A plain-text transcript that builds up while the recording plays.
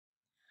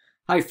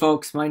Hi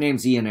folks, my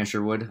name's Ian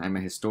Isherwood. I'm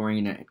a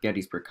historian at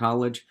Gettysburg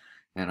College,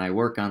 and I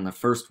work on the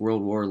First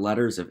World War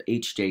letters of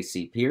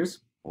H.J.C. Peirs,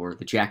 or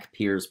the Jack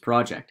Peirs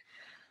Project.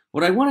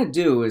 What I want to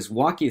do is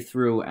walk you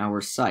through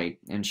our site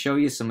and show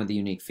you some of the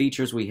unique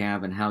features we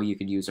have and how you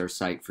could use our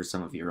site for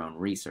some of your own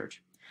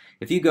research.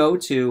 If you go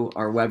to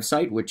our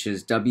website, which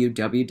is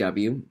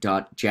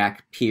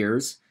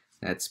www.jackpeirs,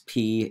 that's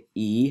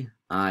Peirs.org,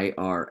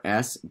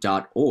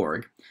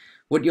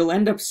 what you'll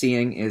end up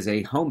seeing is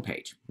a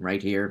homepage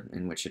right here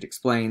in which it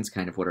explains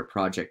kind of what our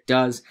project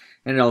does,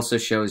 and it also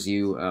shows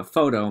you a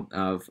photo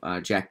of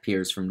Jack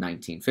Peirs from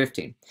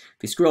 1915. If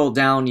you scroll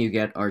down, you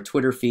get our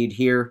Twitter feed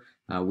here.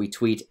 We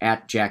tweet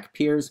at Jack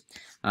Peirs.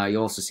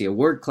 You'll also see a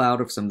word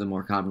cloud of some of the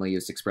more commonly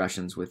used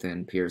expressions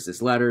within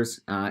Peirs' letters,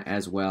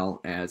 as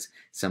well as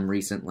some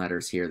recent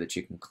letters here that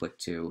you can click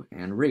to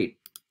and read.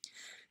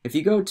 If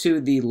you go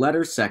to the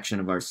letters section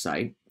of our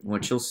site,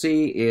 what you'll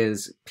see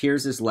is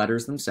Peirs'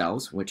 letters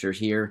themselves, which are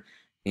here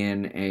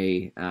in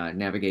a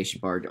navigation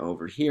bar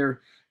over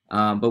here.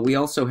 But we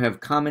also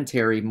have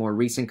commentary, more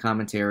recent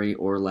commentary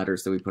or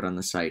letters that we put on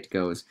the site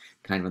goes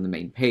kind of on the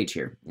main page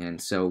here. And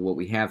so what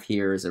we have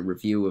here is a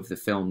review of the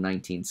film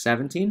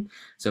 1917.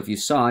 So if you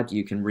saw it,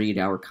 you can read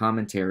our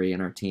commentary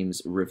and our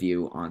team's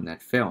review on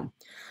that film.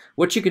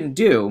 What you can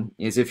do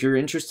is if you're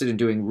interested in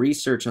doing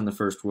research on the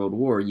First World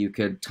War, you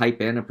could type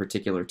in a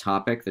particular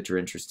topic that you're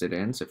interested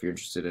in. So if you're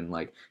interested in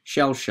like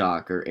shell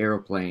shock or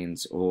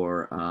airplanes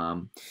or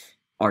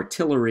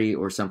artillery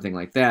or something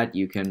like that,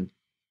 you can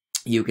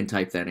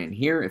type that in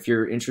here. If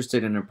you're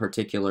interested in a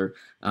particular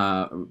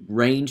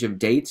range of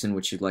dates in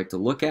which you'd like to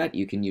look at,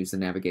 you can use the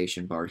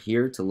navigation bar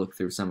here to look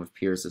through some of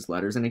Peirs'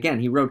 letters. And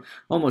again, he wrote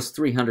almost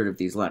 300 of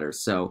these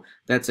letters, so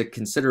that's a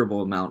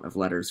considerable amount of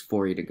letters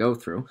for you to go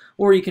through.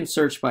 Or you can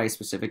search by a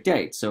specific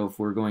date. So if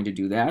we're going to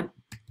do that,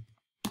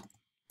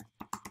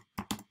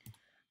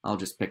 I'll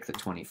just pick the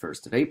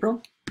 21st of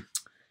April.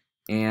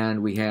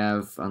 And we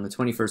have, on the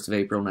 21st of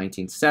April,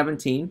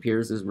 1917,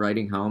 Peirs is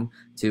writing home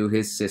to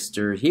his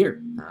sister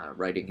here,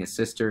 writing his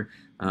sister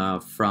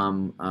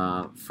from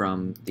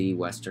the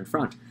Western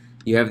Front.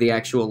 You have the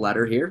actual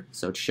letter here,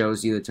 so it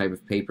shows you the type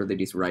of paper that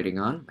he's writing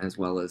on, as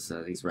well as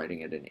he's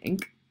writing it in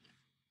ink.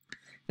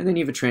 And then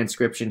you have a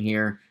transcription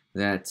here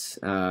that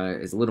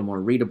is a little more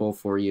readable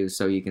for you,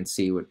 so you can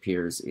see what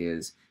Peirs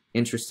is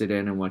interested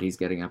in and what he's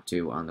getting up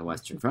to on the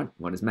Western Front,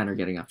 what his men are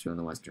getting up to on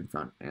the Western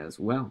Front as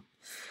well.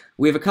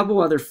 We have a couple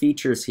other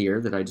features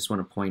here that I just want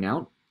to point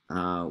out.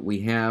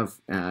 We have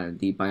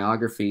the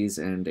biographies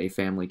and a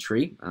family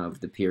tree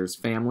of the Peirs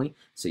family,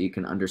 so you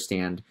can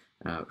understand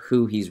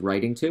who he's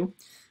writing to.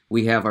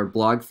 We have our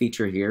blog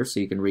feature here, so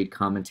you can read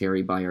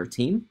commentary by our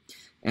team.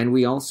 And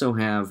we also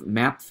have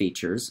map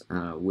features,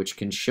 which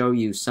can show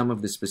you some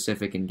of the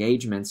specific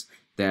engagements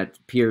that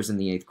Peirs and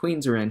the 8th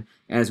Queens are in,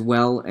 as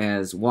well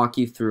as walk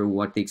you through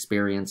what the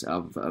experience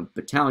of a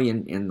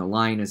battalion in the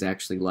line is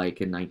actually like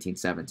in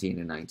 1917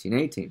 and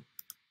 1918.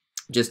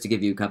 Just to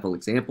give you a couple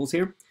examples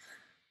here.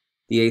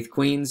 The 8th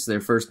Queens,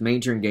 their first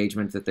major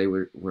engagement that they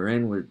were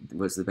in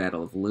was the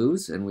Battle of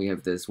Lewes, and we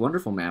have this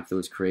wonderful map that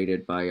was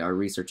created by our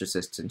research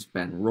assistant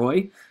Ben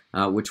Roy,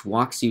 which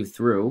walks you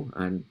through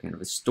on kind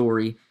of a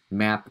story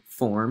map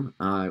form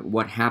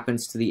what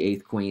happens to the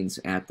 8th Queens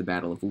at the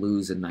Battle of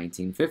Lewes in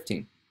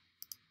 1915.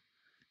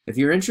 If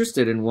you're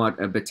interested in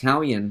what a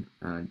battalion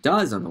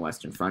does on the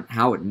Western Front,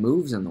 how it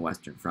moves on the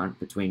Western Front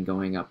between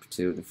going up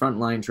to the front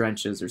line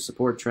trenches or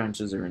support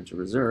trenches or into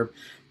reserve,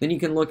 then you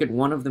can look at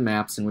one of the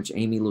maps in which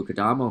Amy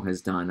Lucadamo has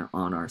done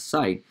on our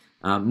site,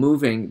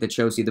 that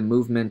shows you the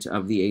movement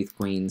of the 8th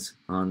Queens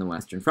on the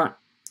Western Front.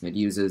 It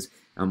uses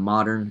a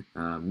modern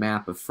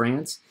map of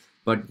France,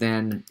 but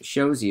then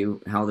shows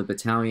you how the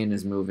battalion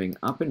is moving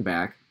up and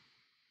back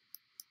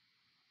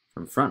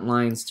from front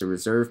lines to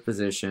reserve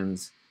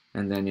positions,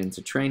 and then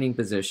into training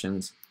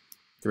positions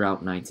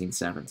throughout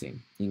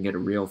 1917. You can get a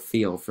real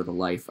feel for the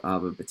life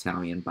of a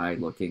battalion by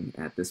looking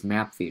at this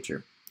map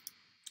feature.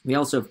 We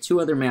also have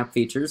two other map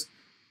features.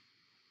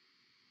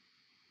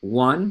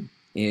 One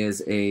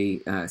is a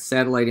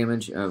satellite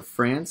image of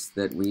France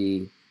that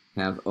we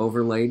have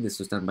overlaid. This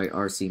was done by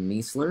R.C.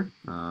 Meisler,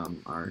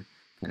 our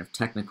kind of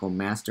technical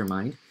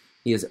mastermind.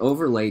 He has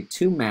overlaid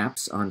two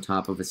maps on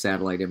top of a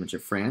satellite image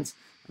of France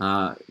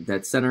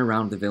that center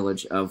around the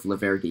village of Le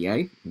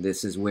Verdier.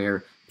 This is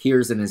where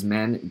Peirs and his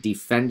men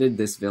defended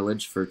this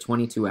village for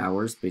 22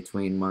 hours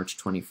between March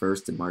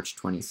 21st and March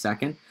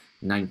 22nd,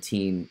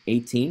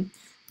 1918.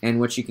 And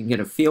what you can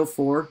get a feel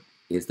for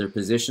is their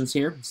positions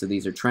here. So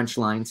these are trench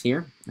lines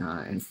here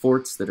and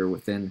forts that are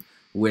within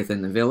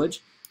the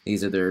village.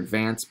 These are their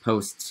advance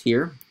posts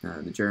here.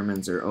 The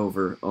Germans are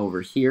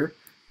over here.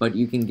 But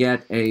you can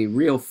get a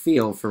real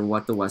feel for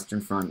what the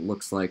Western Front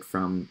looks like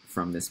from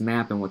this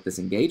map and what this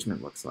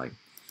engagement looks like.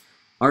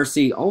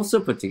 RC also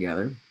put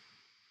together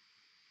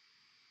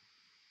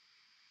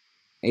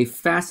a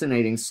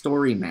fascinating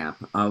story map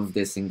of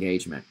this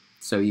engagement.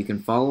 So you can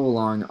follow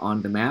along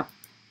on the map,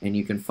 and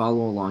you can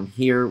follow along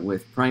here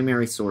with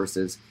primary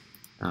sources,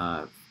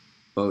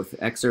 both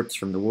excerpts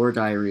from the war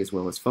diary as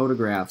well as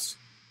photographs,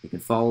 You can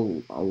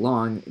follow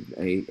along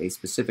a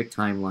specific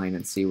timeline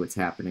and see what's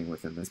happening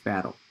within this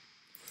battle.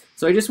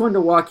 So I just wanted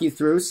to walk you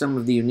through some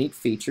of the unique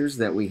features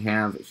that we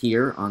have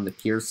here on the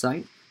Peirs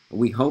site.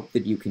 We hope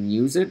that you can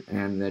use it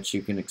and that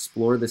you can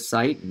explore the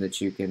site and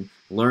that you can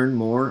learn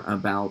more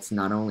about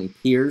not only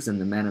Peirs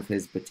and the men of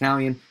his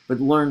battalion, but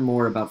learn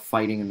more about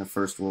fighting in the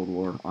First World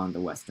War on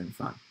the Western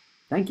Front.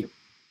 Thank you.